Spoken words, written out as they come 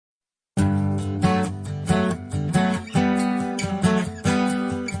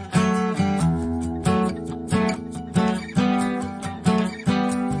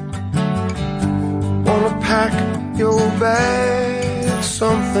bag,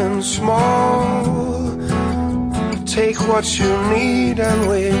 something small. Take what you need and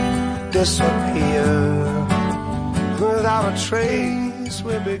we disappear. Without a trace,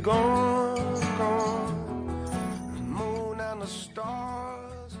 we'll be gone, gone. The moon and the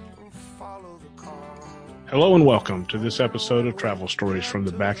stars will follow the car. Hello and welcome to this episode of Travel Stories from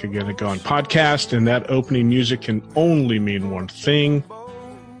the Back Again and Gone podcast. And that opening music can only mean one thing.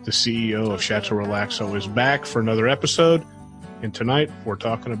 The CEO of Chateau Relaxo is back for another episode. And tonight we're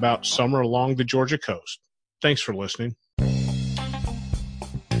talking about summer along the Georgia coast. Thanks for listening.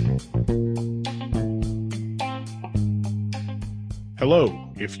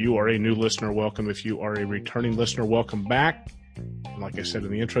 Hello. If you are a new listener, welcome. If you are a returning listener, welcome back. And like I said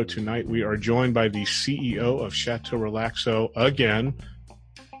in the intro, tonight we are joined by the CEO of Chateau Relaxo again.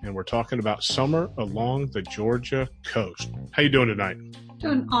 And we're talking about summer along the Georgia coast. How you doing tonight?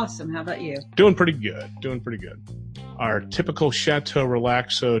 Doing awesome. How about you? Doing pretty good. Our typical Chateau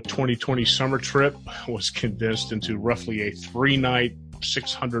Relaxo 2020 summer trip was condensed into roughly a 3-night,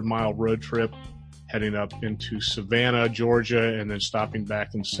 600-mile road trip, heading up into Savannah, Georgia, and then stopping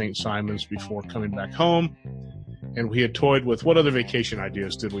back in St. Simons before coming back home. And we had toyed with what other vacation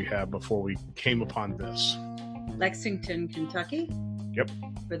ideas did we have before we came upon this? Lexington, Kentucky. Yep.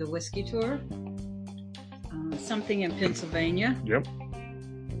 For the whiskey tour. Something in Pennsylvania. Yep.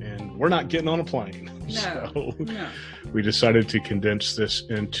 And we're not getting on a plane. No. We decided to condense this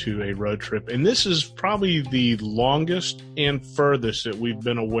into a road trip. And this is probably the longest and furthest that we've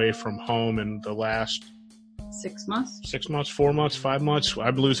been away from home in the last 6 months. 6 months, 4 months, 5 months.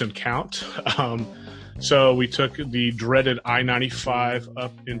 I'm losing count. So we took the dreaded I-95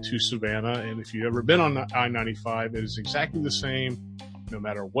 up into Savannah. And if you've ever been on the I-95, it is exactly the same, no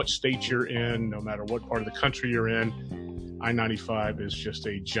matter what state you're in, no matter what part of the country you're in. I-95 is just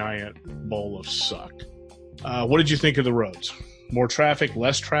a giant bowl of suck. What did you think of the roads? More traffic,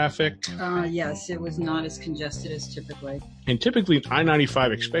 less traffic? Yes, it was not as congested as typically. And typically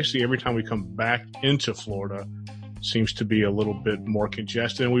I-95, especially every time we come back into Florida, seems to be a little bit more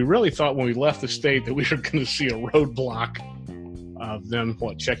congested. And we really thought when we left the state that we were going to see a roadblock of them,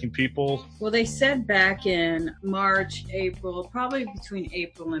 checking people? Well, they said back in March, April, probably between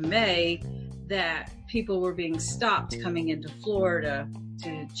April and May, that people were being stopped coming into Florida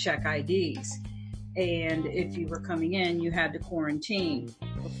to check IDs. And if you were coming in, you had to quarantine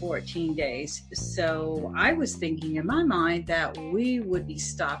for 14 days. So I was thinking in my mind that we would be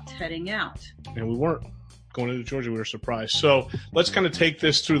stopped heading out. And we weren't. Going into Georgia, we were surprised. So let's kind of take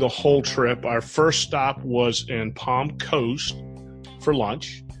this through the whole trip. Our first stop was in Palm Coast for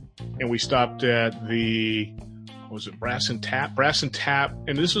lunch. And we stopped at the... was it Brass and Tap? Brass and Tap.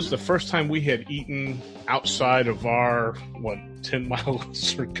 And this was the first time we had eaten outside of our, 10-mile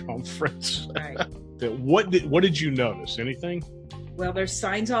circumference. Right. What did you notice? Anything? Well, there's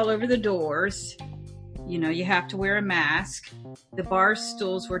signs all over the doors. You know, you have to wear a mask. The bar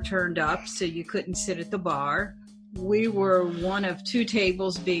stools were turned up, so you couldn't sit at the bar. We were one of 2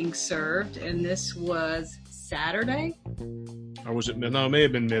 tables being served, and this was Saturday. Or was it? No, it may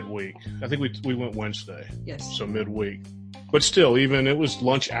have been midweek. I think we went Wednesday. Yes. So midweek. But still, even it was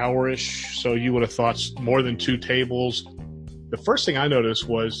lunch hour-ish, so you would have thought more than 2 tables. The first thing I noticed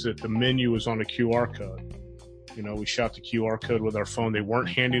was that the menu was on a QR code. You know, we shot the QR code with our phone. They weren't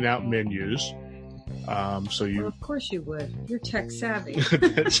handing out menus. Well, of course you would. You're tech savvy.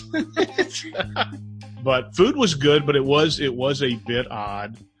 But food was good, but it was a bit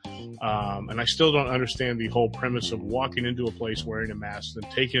odd. And I still don't understand the whole premise of walking into a place wearing a mask, then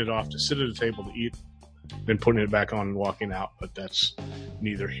taking it off to sit at a table to eat, then putting it back on and walking out. But that's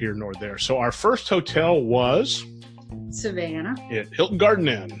neither here nor there. So our first hotel was Savannah. At Hilton Garden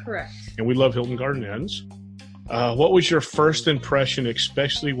Inn. Correct. And we love Hilton Garden Inns. What was your first impression,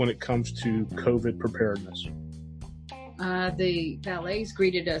 especially when it comes to COVID preparedness? The valets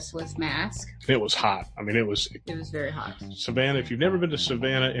greeted us with masks. It was hot. I mean, it was very hot. Savannah, if you've never been to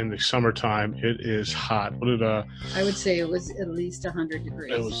Savannah in the summertime, it is hot. I would say it was at least 100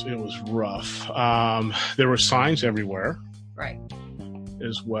 degrees. It was rough. There were signs everywhere. Right.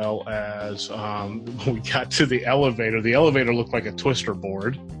 As well as when we got to the elevator looked like a twister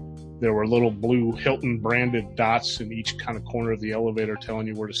board. There were little blue Hilton branded dots in each kind of corner of the elevator telling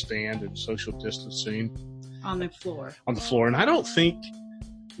you where to stand and social distancing. On the floor. And I don't think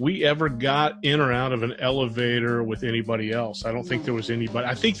we ever got in or out of an elevator with anybody else. I don't think there was anybody.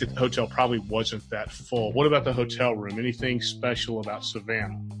 I think the hotel probably wasn't that full. What about the hotel room? Anything special about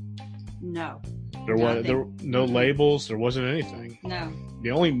Savannah? No. There were no labels. There wasn't anything. No.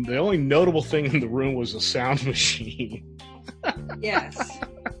 The only notable thing in the room was a sound machine. Yes.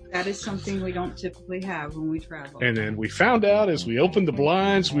 That is something we don't typically have when we travel. And then we found out as we opened the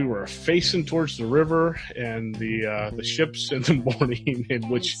blinds, we were facing towards the river and the ships in the morning, in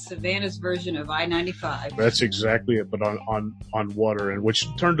which It's Savannah's version of I-95. that's exactly it, but on water, and which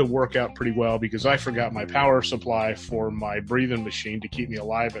turned to work out pretty well because I forgot my power supply for my breathing machine to keep me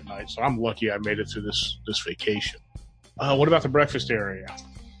alive at night. So I'm lucky I made it through this vacation. What about the breakfast area?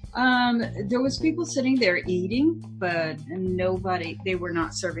 There was people sitting there eating, but they were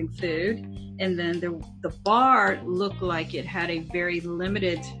not serving food. And then the bar looked like it had a very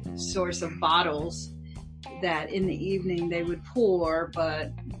limited source of bottles that in the evening they would pour,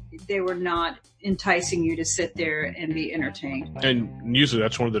 but they were not enticing you to sit there and be entertained. And usually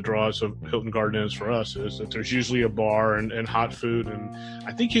that's one of the draws of Hilton Garden Inns for us, is that there's usually a bar and hot food. And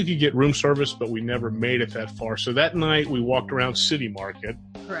I think you could get room service, but we never made it that far. So that night we walked around City Market.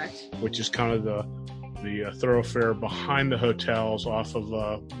 Correct. Which is kind of the thoroughfare behind the hotels off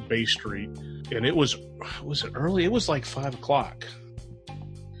of Bay Street. And it was it early? It was like 5:00,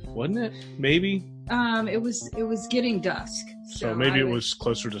 wasn't it? Maybe. It was getting dusk. So maybe it was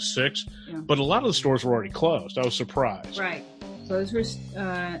closer to 6, yeah. But a lot of the stores were already closed. I was surprised. Right. Those were,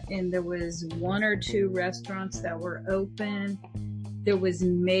 and there was 1 or 2 restaurants that were open. There was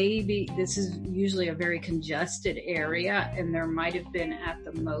this is usually a very congested area, and there might have been at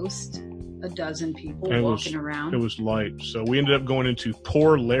the most a dozen people walking around. It was light. So we ended up going into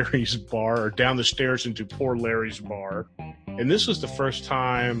Poor Larry's bar, or down the stairs into Poor Larry's bar. And this was the first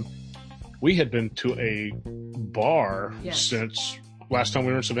time we had been to a bar since last time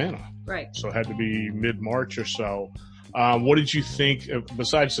we were in Savannah. Right. So it had to be mid-March or so. What did you think,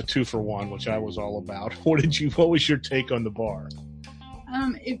 besides the 2-for-1, which I was all about, what was your take on the bar?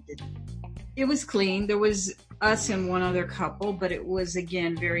 It was clean. There was us and one other couple, but it was,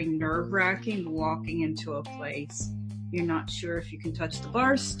 again, very nerve-wracking walking into a place. You're not sure if you can touch the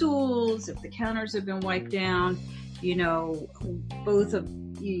bar stools, if the counters have been wiped down. You know, both of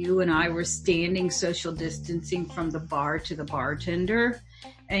you and I were standing social distancing from the bar to the bartender.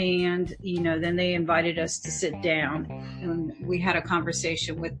 And, then they invited us to sit down. And we had a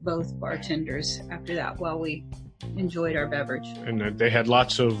conversation with both bartenders after that while we enjoyed our beverage. And they had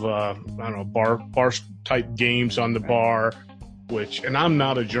lots of, bar type games on the bar, and I'm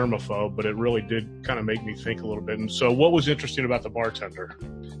not a germaphobe, but it really did kind of make me think a little bit. And so what was interesting about the bartender?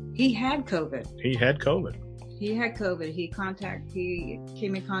 He had COVID. He had COVID. He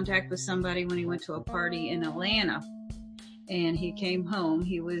came in contact with somebody when he went to a party in Atlanta, and he came home.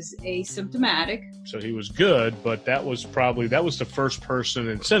 He was asymptomatic. So he was good, but that was the first person.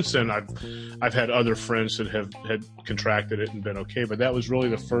 And since then I've had other friends that had contracted it and been okay, but that was really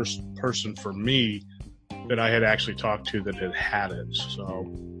the first person for me that I had actually talked to that had it.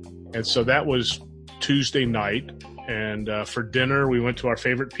 So that was Tuesday night. And for dinner, we went to our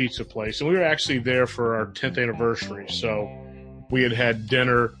favorite pizza place. And we were actually there for our 10th anniversary. So we had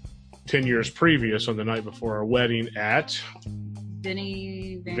dinner 10 years previous on the night before our wedding at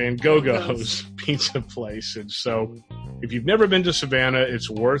Vinny Van Gogo's pizza place. And so if you've never been to Savannah, it's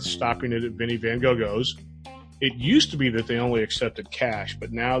worth stopping at Vinny Van Gogo's. It used to be that they only accepted cash,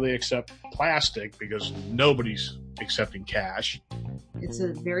 but now they accept plastic because nobody's accepting cash. It's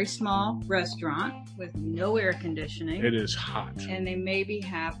a very small restaurant with no air conditioning. It is hot. And they maybe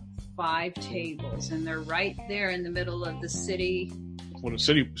have 5 tables, and they're right there in the middle of the city. Well, the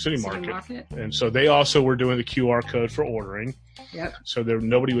city market. And so they also were doing the QR code for ordering. Yep. So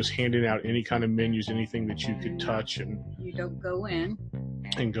nobody was handing out any kind of menus, anything that you could touch. And you don't go in.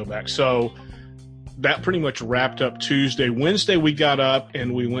 And go back. So that pretty much wrapped up Tuesday. Wednesday, we got up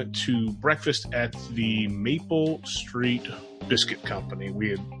and we went to breakfast at the Maple Street Biscuit Company.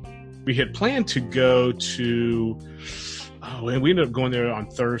 We had planned to go to, and we ended up going there on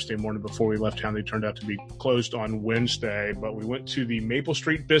Thursday morning before we left town. They turned out to be closed on Wednesday, but we went to the Maple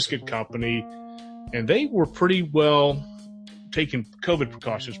Street Biscuit Company, and they were pretty well taking COVID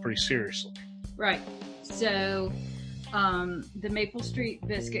precautions pretty seriously. Right. So the Maple Street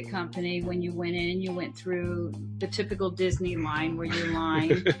Biscuit Company, when you went in, you went through the typical Disney line where you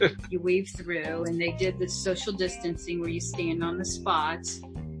line, you weave through, and they did the social distancing where you stand on the spots.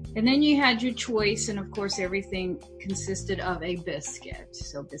 And then you had your choice, and of course everything consisted of a biscuit.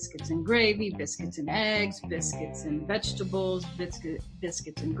 So biscuits and gravy, biscuits and eggs, biscuits and vegetables,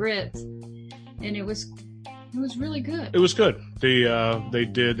 biscuits and grits. And it was really good. It was good.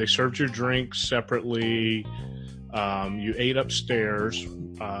 They served your drink separately. You ate upstairs.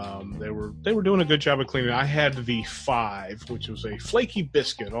 They were doing a good job of cleaning. I had the 5, which was a flaky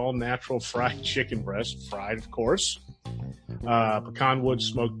biscuit, all natural fried chicken breast, fried, of course. Pecan wood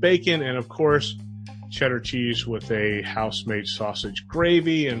smoked bacon, and of course, cheddar cheese with a house-made sausage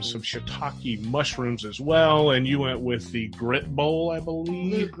gravy and some shiitake mushrooms as well. And you went with the grit bowl, I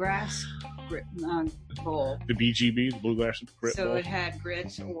believe. Bluegrass grit bowl. The BGB, the bluegrass grit bowl. So it had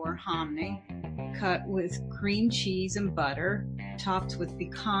grits or hominy, cut with cream cheese and butter, topped with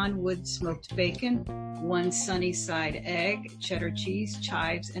pecan wood smoked bacon, 1 sunny side egg, cheddar cheese,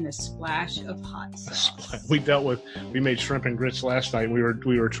 chives, and a splash of hot sauce. We made shrimp and grits last night. We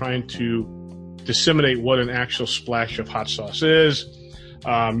were trying to disseminate what an actual splash of hot sauce is.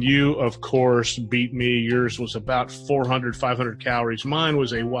 You, of course, beat me. Yours was about 400, 500 calories. Mine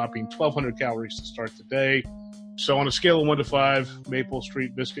was a whopping 1,200 calories to start the day. So on a scale of 1 to 5, Maple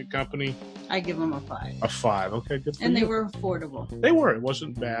Street Biscuit Company. I give them a 5. A 5. Okay, good for you. And they were affordable. They were. It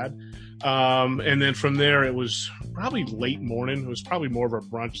wasn't bad. And then from there, it was probably late morning. It was probably more of a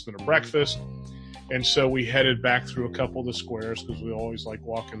brunch than a breakfast. And so we headed back through a couple of the squares because we always like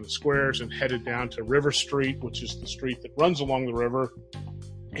walking the squares, and headed down to River Street, which is the street that runs along the river,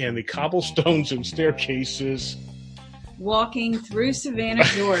 and the cobblestones and staircases. Walking through Savannah,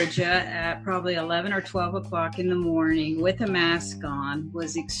 Georgia at probably 11 or 12 o'clock in the morning with a mask on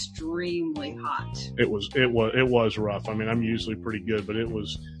was extremely hot. It was rough. I mean, I'm usually pretty good, but it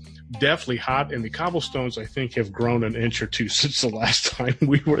was definitely hot, and the cobblestones, I think, have grown an inch or two since the last time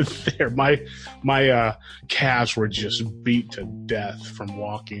we were there. My calves were just beat to death from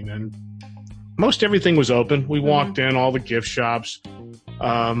walking, and most everything was open. We walked in all the gift shops,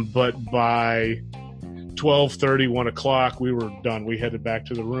 but by 12:30, 1 o'clock, we were done. We headed back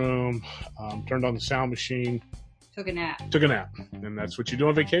to the room, turned on the sound machine. Took a nap. And that's what you do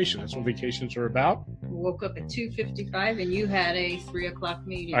on vacation. That's what vacations are about. Woke up at 2:55, and you had a 3 o'clock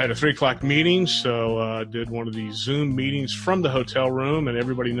meeting. I had a 3 o'clock meeting, so did one of these Zoom meetings from the hotel room, and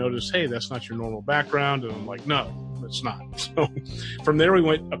everybody noticed, hey, that's not your normal background. And I'm like, no, it's not. So from there, we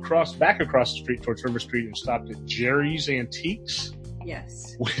went back across the street towards River Street and stopped at Jerry's Antiques.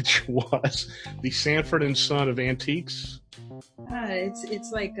 Yes. Which was the Sanford and Son of antiques.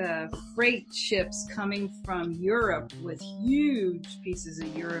 It's like freight ships coming from Europe with huge pieces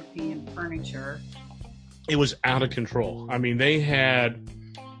of European furniture. It was out of control. I mean, they had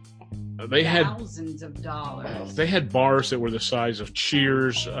thousands of dollars. They had bars that were the size of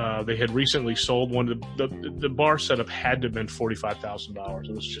Cheers. They had recently sold one. The bar setup had to have been $45,000.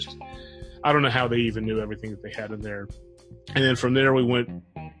 It was just, I don't know how they even knew everything that they had in there. And then from there, we went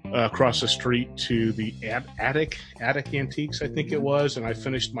across the street to the Attic Antiques, I think it was, and I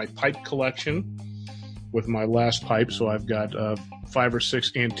finished my pipe collection with my last pipe. So I've got 5 or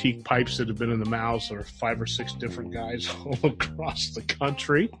 6 antique pipes that have been in the mouths of 5 or 6 different guys all across the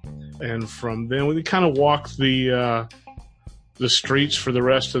country. And from then, we kind of walked the streets for the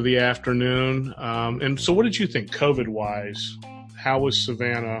rest of the afternoon. And so, what did you think, COVID-wise? How was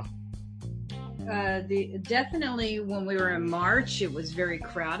Savannah? Definitely when we were in March, it was very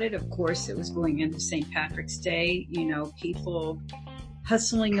crowded. Of course, it was going into St. Patrick's Day, people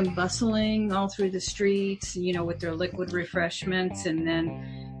hustling and bustling all through the streets, with their liquid refreshments. And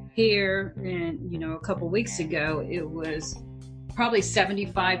then here, and, a couple weeks ago, it was probably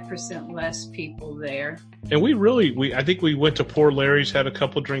 75% less people there. And I think we went to Poor Larry's, had a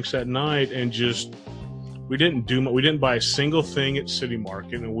couple drinks that night, and just... We didn't buy a single thing at City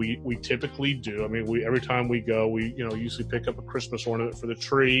Market, and we typically do. I mean, every time we go, we usually pick up a Christmas ornament for the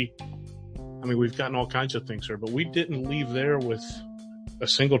tree. I mean, we've gotten all kinds of things there, but we didn't leave there with a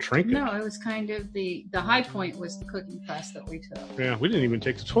single trinket. No, it was kind of the high point was the cooking class that we took. Yeah, we didn't even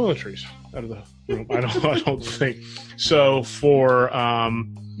take the toiletries out of the room. I don't think so. For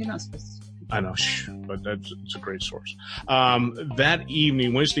you're not supposed to. I know, but it's a great source. That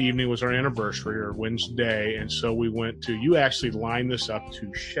evening, Wednesday evening, was our anniversary, or Wednesday, and so we went to, you actually lined this up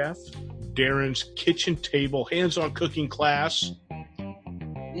to Chef Darren's kitchen table, hands-on cooking class.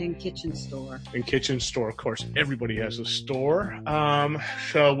 And kitchen store. And kitchen store, of course. Everybody has a store.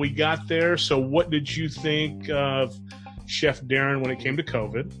 So we got there. So what did you think of Chef Darren when it came to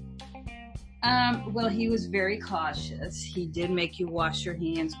COVID? Well, he was very cautious. He did make you wash your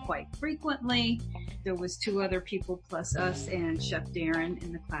hands quite frequently. There was 2 other people plus us and Chef Darren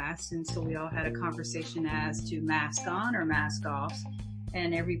in the class, and so we all had a conversation as to mask on or mask off,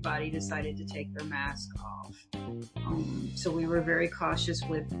 and everybody decided to take their mask off. So we were very cautious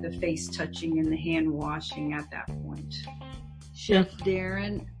with the face touching and the hand washing at that point. Chef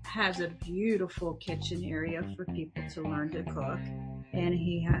Darren has a beautiful kitchen area for people to learn to cook. And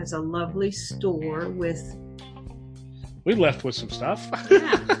he has a lovely store with... We left with some stuff.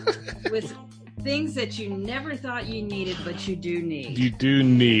 Yeah, with things that you never thought you needed, but you do need. You do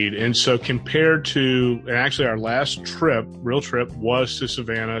need. And so compared to, and actually our last real trip, was to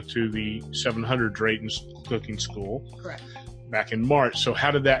Savannah to the 700 Drayton's cooking school. Correct. Back in March. So how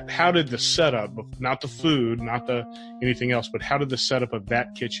did the setup, not the food, not the anything else, but how did the setup of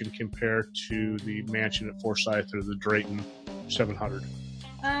that kitchen compare to the mansion at Forsyth or the Drayton 700?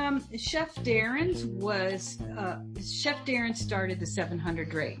 Chef Darren started the 700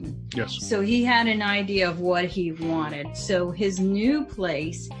 Drayton. Yes. So he had an idea of what he wanted. So his new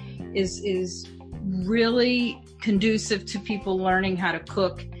place is really conducive to people learning how to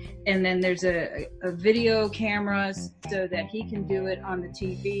cook. And then there's a video camera so that he can do it on the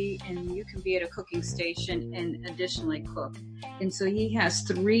TV, and you can be at a cooking station and additionally cook. And so he has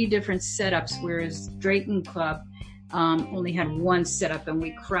 3 different setups, whereas Drayton Club only had one setup, and we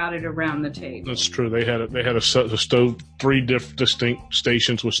crowded around the table. That's true. They had a stove, 3 distinct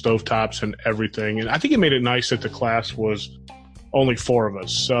stations with stovetops and everything. And I think it made it nice that the class was only 4 of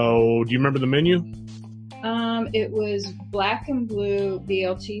us. So do you remember the menu? It was black and blue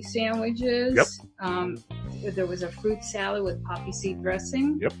BLT sandwiches. Yep. There was a fruit salad with poppy seed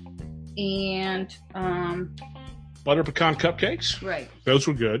dressing. Yep. And butter pecan cupcakes. Right. Those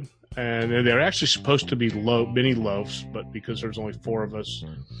were good. And they're actually supposed to be mini loaves, but because there's only 4 of us,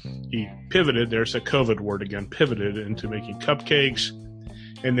 he pivoted. There's a COVID word again, pivoted into making cupcakes.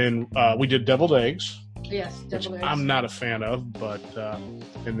 And then we did deviled eggs. Yes, deviled eggs. I'm not a fan of, but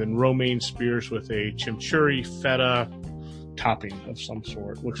and then romaine spears with a chimichurri feta topping of some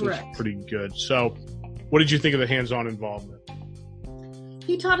sort, which Correct. was pretty good. So what did you think of the hands-on involvement?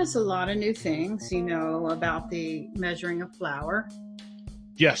 He taught us a lot of new things, about the measuring of flour.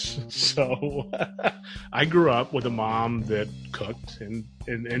 Yes. So I grew up with a mom that cooked and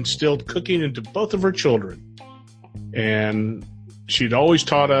instilled cooking into both of her children. And she'd always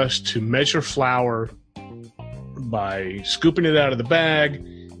taught us to measure flour by scooping it out of the bag,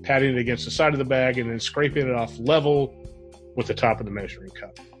 patting it against the side of the bag, and then scraping it off level with the top of the measuring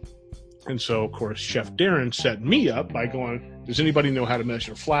cup. And so, of course, Chef Darren set me up by going, does anybody know how to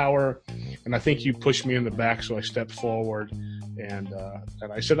measure flour? And I think you pushed me in the back, so I stepped forward. And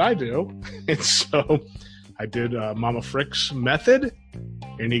I said, I do. And so I did Mama Frick's method.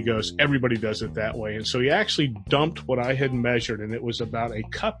 And he goes, everybody does it that way. And so he actually dumped what I had measured, and it was about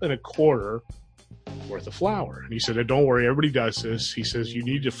 1.25 cups worth of flour. And he said, don't worry, everybody does this. He says, you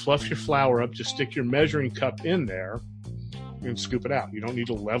need to fluff your flour up. Just stick your measuring cup in there and scoop it out. You don't need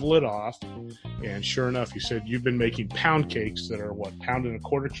to level it off. And sure enough, he said, you've been making pound cakes that are what, 1.25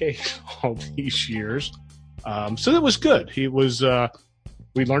 pound cakes all these years. So that was good. We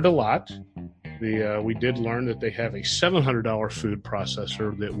learned a lot. We did learn that they have a $700 food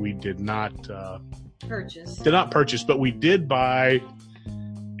processor that we did not purchase, but we did buy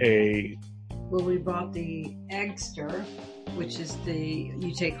we bought the Eggster, which is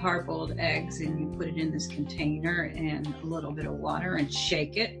you take hard-boiled eggs and you put it in this container and a little bit of water and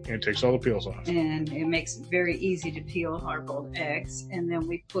shake it. And it takes all the peels off. And it makes it very easy to peel hard-boiled eggs. And then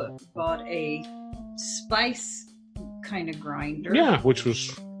we bought a spice kind of grinder. Yeah, which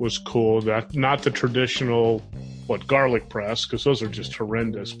was cool. Not the traditional garlic press, because those are just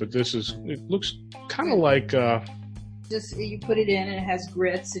horrendous. But it looks kind of like. Just you put it in and it has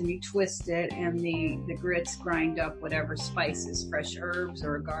grits and you twist it and the grits grind up whatever spices, fresh herbs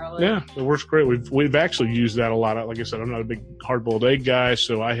or garlic. Yeah, it works great. We've actually used that a lot. Like I said, I'm not a big hard-boiled egg guy,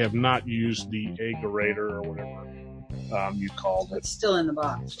 so I have not used the Eggerator or whatever you called it. It's still in the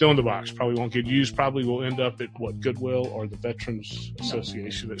box. Still in the box. Probably won't get used. Probably will end up at Goodwill or the Veterans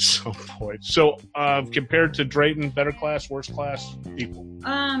Association at some point. So compared to Drayton, better class, worse class, equal?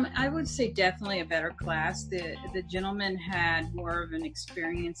 I would say definitely a better class. The gentleman had more of an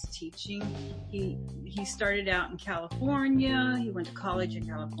experience teaching. He started out in California. He went to college in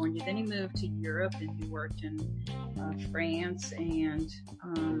California. Then he moved to Europe and he worked in France and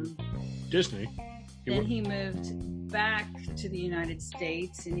Disney. Then he moved back to the United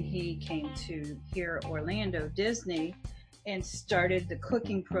States and he came to here at Orlando Disney and started the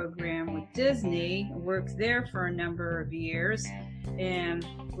cooking program with Disney, worked there for a number of years and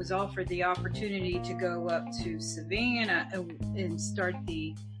was offered the opportunity to go up to Savannah and start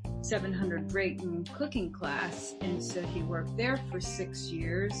the 700 Drayton cooking class. And so he worked there for 6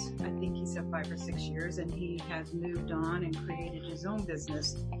 years. I think he said 5 or 6 years, and he has moved on and created his own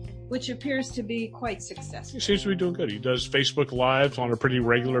business, which appears to be quite successful. He seems to be doing good. He does Facebook Lives on a pretty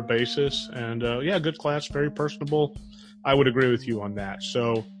regular basis. And good class, very personable. I would agree with you on that.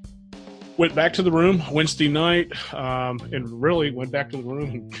 So went back to the room Wednesday night, and really went back to the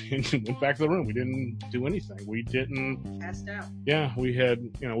room and went back to the room. We didn't do anything. We didn't. Passed out. Yeah, we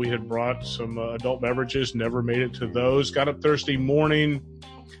had brought some adult beverages, never made it to those. Got up Thursday morning,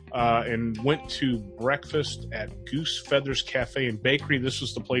 and went to breakfast at Goose Feathers Cafe and Bakery. This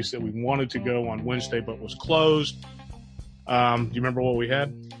was the place that we wanted to go on Wednesday, but was closed. Do you remember what we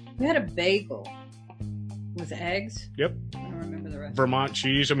had? We had a bagel with eggs. Yep. I don't remember the rest. Vermont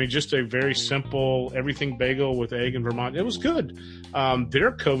cheese. I mean, just a very simple everything bagel with egg and Vermont. It was good.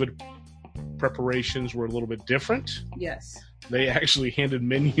 Their COVID preparations were a little bit different. Yes. They actually handed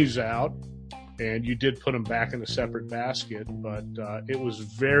menus out, and you did put them back in a separate basket, but it was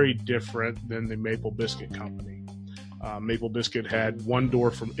very different than the Maple Biscuit Company. Maple Biscuit had one door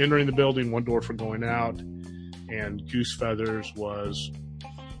from entering the building, one door for going out, and Goose Feathers was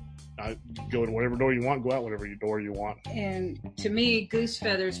go in whatever door you want, go out whatever door you want. And to me, Goose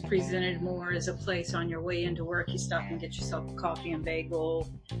Feathers presented more as a place on your way into work. You stop and get yourself a coffee and bagel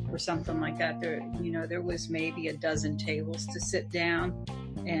or something like that. There was maybe a dozen tables to sit down,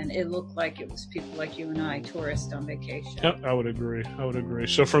 and it looked like it was people like you and I, tourists on vacation. Yep, I would agree.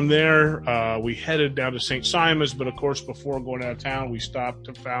 So from there, we headed down to St. Simon's, but of course, before going out of town, we stopped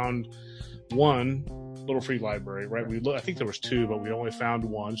and found one little free library, right? I think there was two, but we only found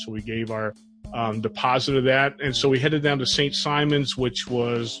one. So we gave our deposit of that. And so we headed down to St. Simon's, which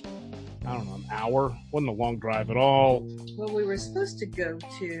was, I don't know, an hour. Wasn't a long drive at all. Well, we were supposed to go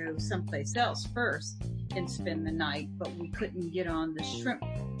to someplace else first and spend the night, but we couldn't get on the shrimp.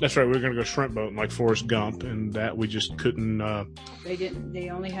 That's right. We were going to go shrimp boating like Forrest Gump, and that we just couldn't. They didn't. They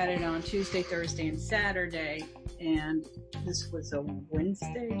only had it on Tuesday, Thursday, and Saturday, and this was a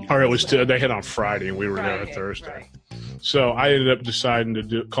Wednesday. Or it was. They had on Friday, and we were there on Thursday. Right. So I ended up deciding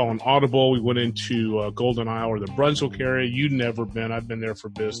to call an audible. We went into Golden Isle or the Brunswick area. You'd never been. I've been there for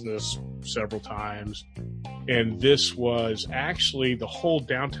business several times. And this was actually, the whole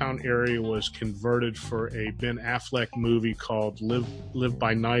downtown area was converted for a Ben Affleck movie called Live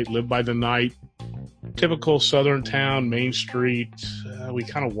by Night, Live by the Night. Typical Southern town, Main Street. We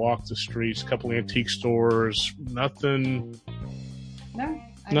kind of walked the streets, a couple antique stores, nothing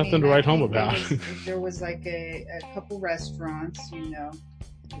to write home about. There was like a couple restaurants,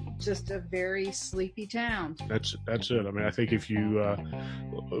 just a very sleepy town. That's it. I mean, I think if you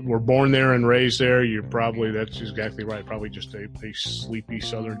were born there and raised there, that's exactly right. Probably just a sleepy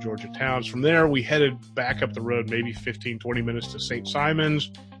southern Georgia town. From there, we headed back up the road, maybe 15, 20 minutes to St.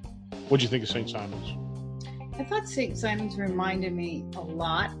 Simon's. What'd you think of St. Simon's? I thought St. Simon's reminded me a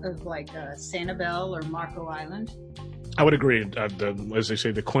lot of like Sanibel or Marco Island. I would agree. As they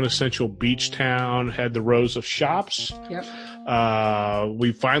say, the quintessential beach town, had the rows of shops. Yep.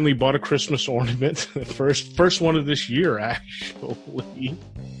 We finally bought a Christmas ornament, the first one of this year, actually.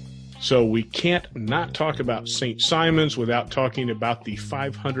 So we can't not talk about St. Simon's without talking about the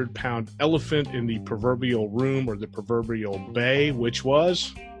 500-pound elephant in the proverbial room or the proverbial bay, which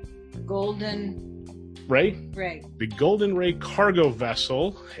was Golden Ray. The Golden Ray cargo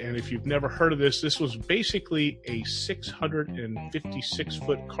vessel. And if you've never heard of this was basically a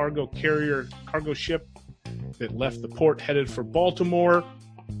 656-foot cargo ship that left the port, headed for Baltimore,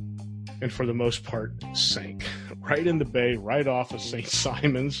 and for the most part sank right in the bay, right off of St.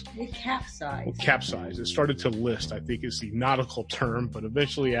 Simon's. It capsized. It started to list, I think is the nautical term, but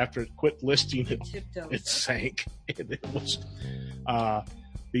eventually after it quit listing, it sank. It was,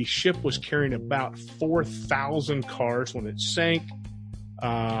 the ship was carrying about 4,000 cars when it sank.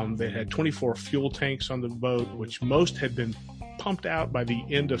 They had 24 fuel tanks on the boat, which most had been pumped out by the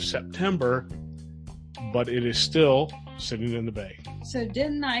end of September, but it is still sitting in the bay. So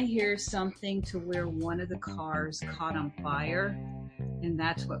didn't I hear something to where one of the cars caught on fire, and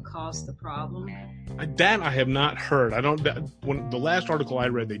that's what caused the problem? That I have not heard. When the last article I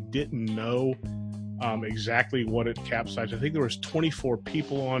read, they didn't know exactly what it capsized. I think there was 24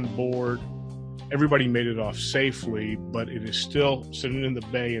 people on board. Everybody made it off safely, but it is still sitting in the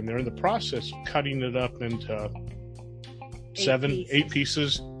bay, and they're in the process of cutting it up into 8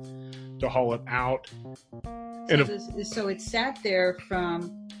 pieces to haul it out. So it sat there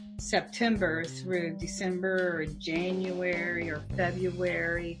from September through December or January or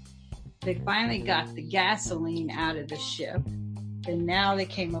February. They finally got the gasoline out of the ship, and now they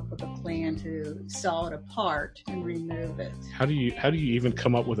came up with a plan to saw it apart and remove it. How do you even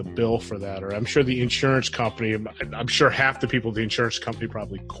come up with a bill for that? Or I'm sure the insurance company, I'm sure half the people at the insurance company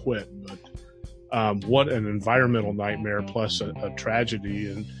probably quit, but what an environmental nightmare plus a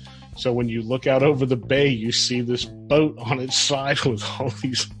tragedy. And So when you look out over the bay, you see this boat on its side with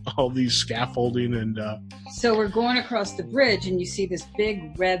all these scaffolding and. So we're going across the bridge, and you see this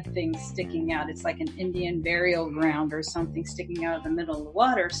big red thing sticking out. It's like an Indian burial ground or something sticking out of the middle of the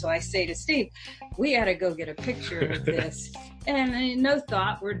water. So I say to Steve, we got to go get a picture of this. And no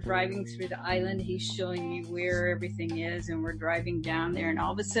thought, we're driving through the island. He's showing me where everything is, and we're driving down there. And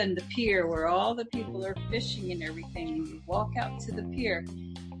all of a sudden, the pier where all the people are fishing and everything, and you walk out to the pier.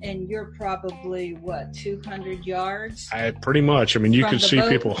 And you're probably, 200 yards? Pretty much. I mean, you can see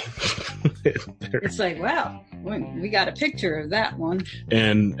boat. people. It's like, wow, we got a picture of that one.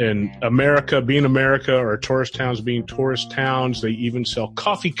 And America being America, or tourist towns being tourist towns, they even sell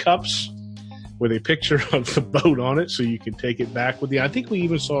coffee cups with a picture of the boat on it, so you can take it back with you. I think we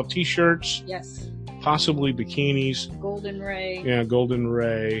even saw T-shirts. Yes. Possibly bikinis. Golden Ray. Yeah, Golden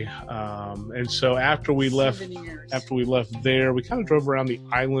Ray. And so after we left there, we kind of drove around the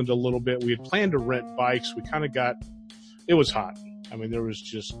island a little bit. We had planned to rent bikes. We kind of it was hot. I mean, there was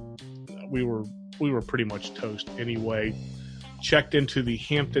just, we were pretty much toast anyway. Checked into the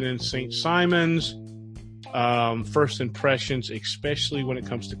Hampton Inn St. Simons. First impressions, especially when it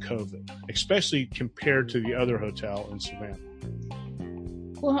comes to COVID, especially compared to the other hotel in Savannah.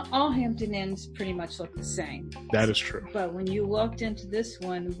 Well, all Hampton Inns pretty much look the same. That is true. But when you walked into this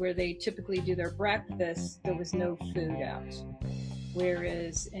one where they typically do their breakfast, there was no food out.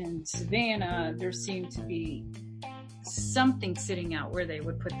 Whereas in Savannah, there seemed to be something sitting out where they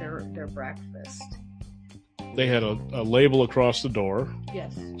would put their breakfast. They had a label across the door.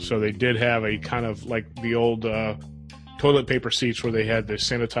 Yes. So they did have a kind of like the old toilet paper seats where they had the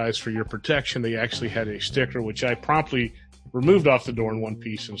sanitized for your protection. They actually had a sticker, which I promptly removed off the door in one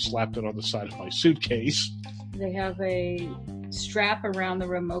piece and slapped it on the side of my suitcase. They have a strap around the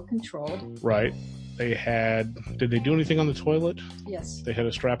remote control. Right. Did they do anything on the toilet? Yes. They had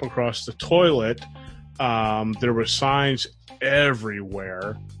a strap across the toilet. There were signs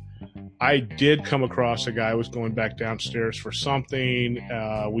everywhere. I did come across a guy who was going back downstairs for something.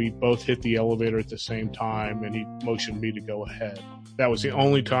 We both hit the elevator at the same time, and he motioned me to go ahead. That was the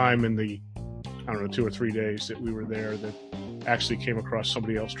only time in the, 2 or 3 days that we were there that actually came across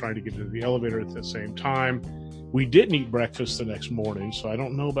somebody else trying to get into the elevator at the same time. We didn't eat breakfast the next morning, so I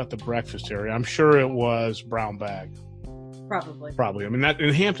don't know about the breakfast area. I'm sure it was brown bag. Probably. I mean,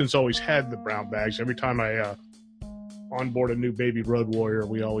 in Hampton's always had the brown bags. Every time I onboard a new baby road warrior,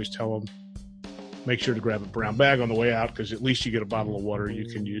 we always tell them, make sure to grab a brown bag on the way out, because at least you get a bottle of water you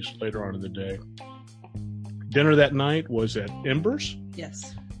can use later on in the day. Dinner that night was at Embers.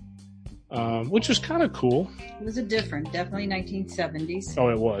 Yes. Which is kind of cool. It was definitely 1970s. Oh,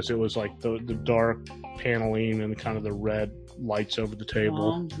 it was. It was like the dark paneling and kind of the red lights over the table.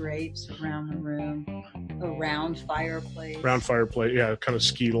 Long drapes around the room. A round fireplace. Yeah, kind of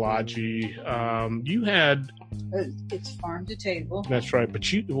ski lodgy. You had... It's farm to table. That's right.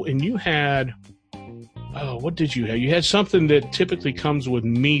 But you had... Oh, what did you have? You had something that typically comes with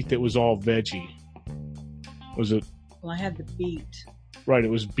meat that was all veggie. Was it? Well, I had the beet. Right,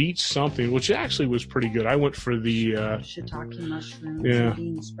 it was beet something, which actually was pretty good. I went for the... shiitake mushrooms, and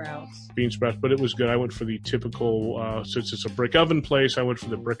bean sprouts. But it was good. I went for the typical, since it's a brick oven place, I went for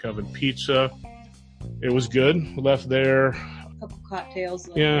the brick oven pizza. It was good. Left there. A couple cocktails.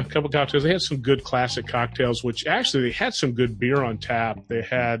 Yeah, a couple cocktails. They had some good classic cocktails, which actually they had some good beer on tap. They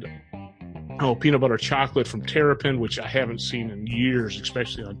had, peanut butter chocolate from Terrapin, which I haven't seen in years,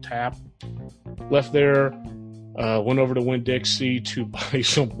 especially on tap. Left there. Went over to Winn-Dixie to buy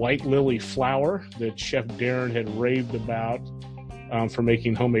some white lily flour that Chef Darren had raved about for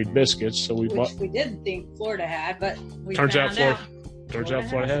making homemade biscuits. So we didn't think Florida had, but turns out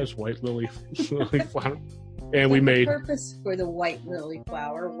Florida has white lily flour. And we made... The purpose for the white lily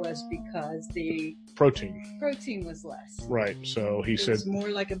flour was because the protein was less. Right. So he said... It's more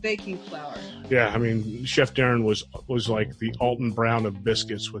like a baking flour. Yeah. I mean, Chef Darren was like the Alton Brown of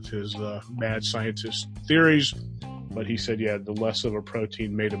biscuits with his mad scientist theories. But he said, yeah, the less of a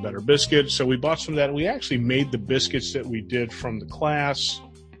protein made a better biscuit. So we bought some of that. We actually made the biscuits that we did from the class.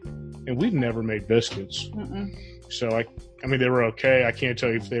 And we've never made biscuits. Mm-mm. So I mean, they were okay. I can't tell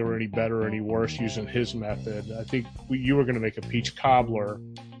you if they were any better or any worse using his method. I think you were going to make a peach cobbler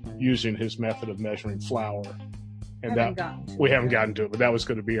using his method of measuring flour. And we haven't gotten to it, but that was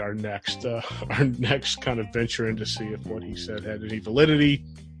going to be our next kind of venture in to see if what he said had any validity.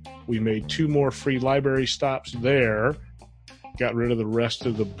 We made 2 more free library stops there, got rid of the rest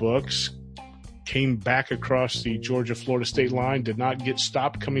of the books, came back across the Georgia-Florida state line, did not get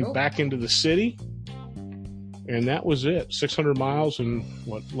stopped coming back into the city. And that was it. 600 miles in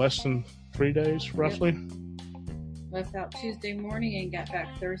less than 3 days, roughly? Left out Tuesday morning and got back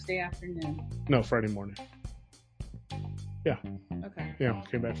Thursday afternoon. No, Friday morning. Yeah. Okay. Yeah,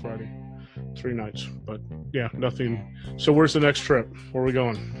 came back Friday. 3 nights. But yeah, nothing. So where's the next trip? Where are we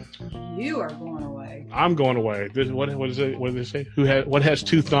going? You are going away. I'm going away. What is it? What did they say? What has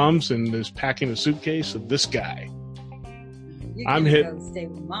 2 thumbs and is packing a suitcase? This guy. I'm hitting. Go stay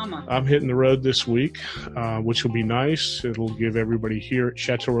with Mama. I'm hitting the road this week, which will be nice. It'll give everybody here at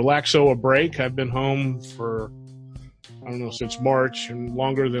Chateau Relaxo a break. I've been home for, I don't know, since March, and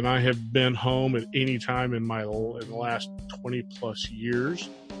longer than I have been home at any time in the last 20 plus years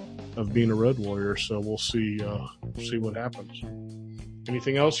of being a road warrior. So we'll see what happens.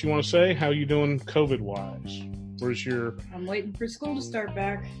 Anything else you want to say? How you doing COVID wise? I'm waiting for school to start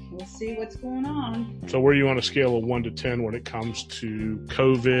back. We'll see what's going on. So where are you on a scale of 1 to 10 when it comes to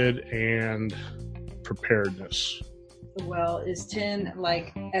COVID and preparedness? Well, is 10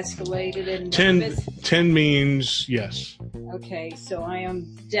 like escalated and 10 means yes. Okay, so I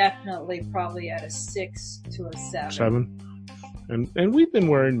am definitely probably at a 6 to a 7. 7. And we've been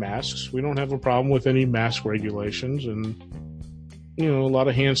wearing masks. We don't have a problem with any mask regulations, and a lot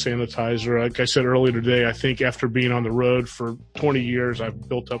of hand sanitizer. Like I said earlier today, I think after being on the road for 20 years, I've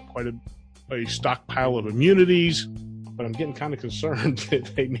built up quite a stockpile of immunities, but I'm getting kind of concerned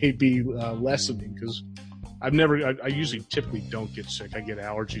that they may be lessening, because I usually typically don't get sick. I get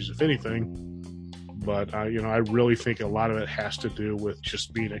allergies, if anything, but I really think a lot of it has to do with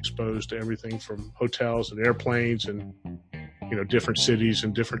just being exposed to everything from hotels and airplanes and, different cities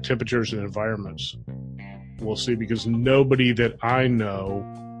and different temperatures and environments. We'll see, because nobody that I know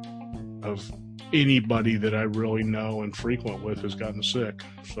of anybody that I really know and frequent with has gotten sick.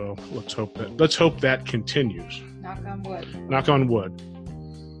 So let's hope that continues. Knock on wood. Knock on wood.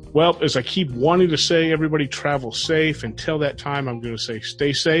 Well, as I keep wanting to say, everybody travel safe. Until that time, I'm going to say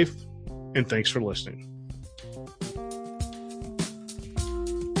stay safe, and thanks for listening.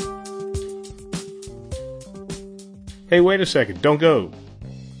 Hey, wait a second. Don't go.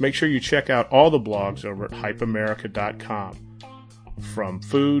 Make sure you check out all the blogs over at hypeamerica.com. From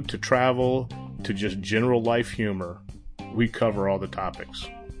food to travel to just general life humor, we cover all the topics.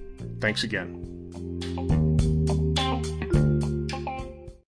 Thanks again.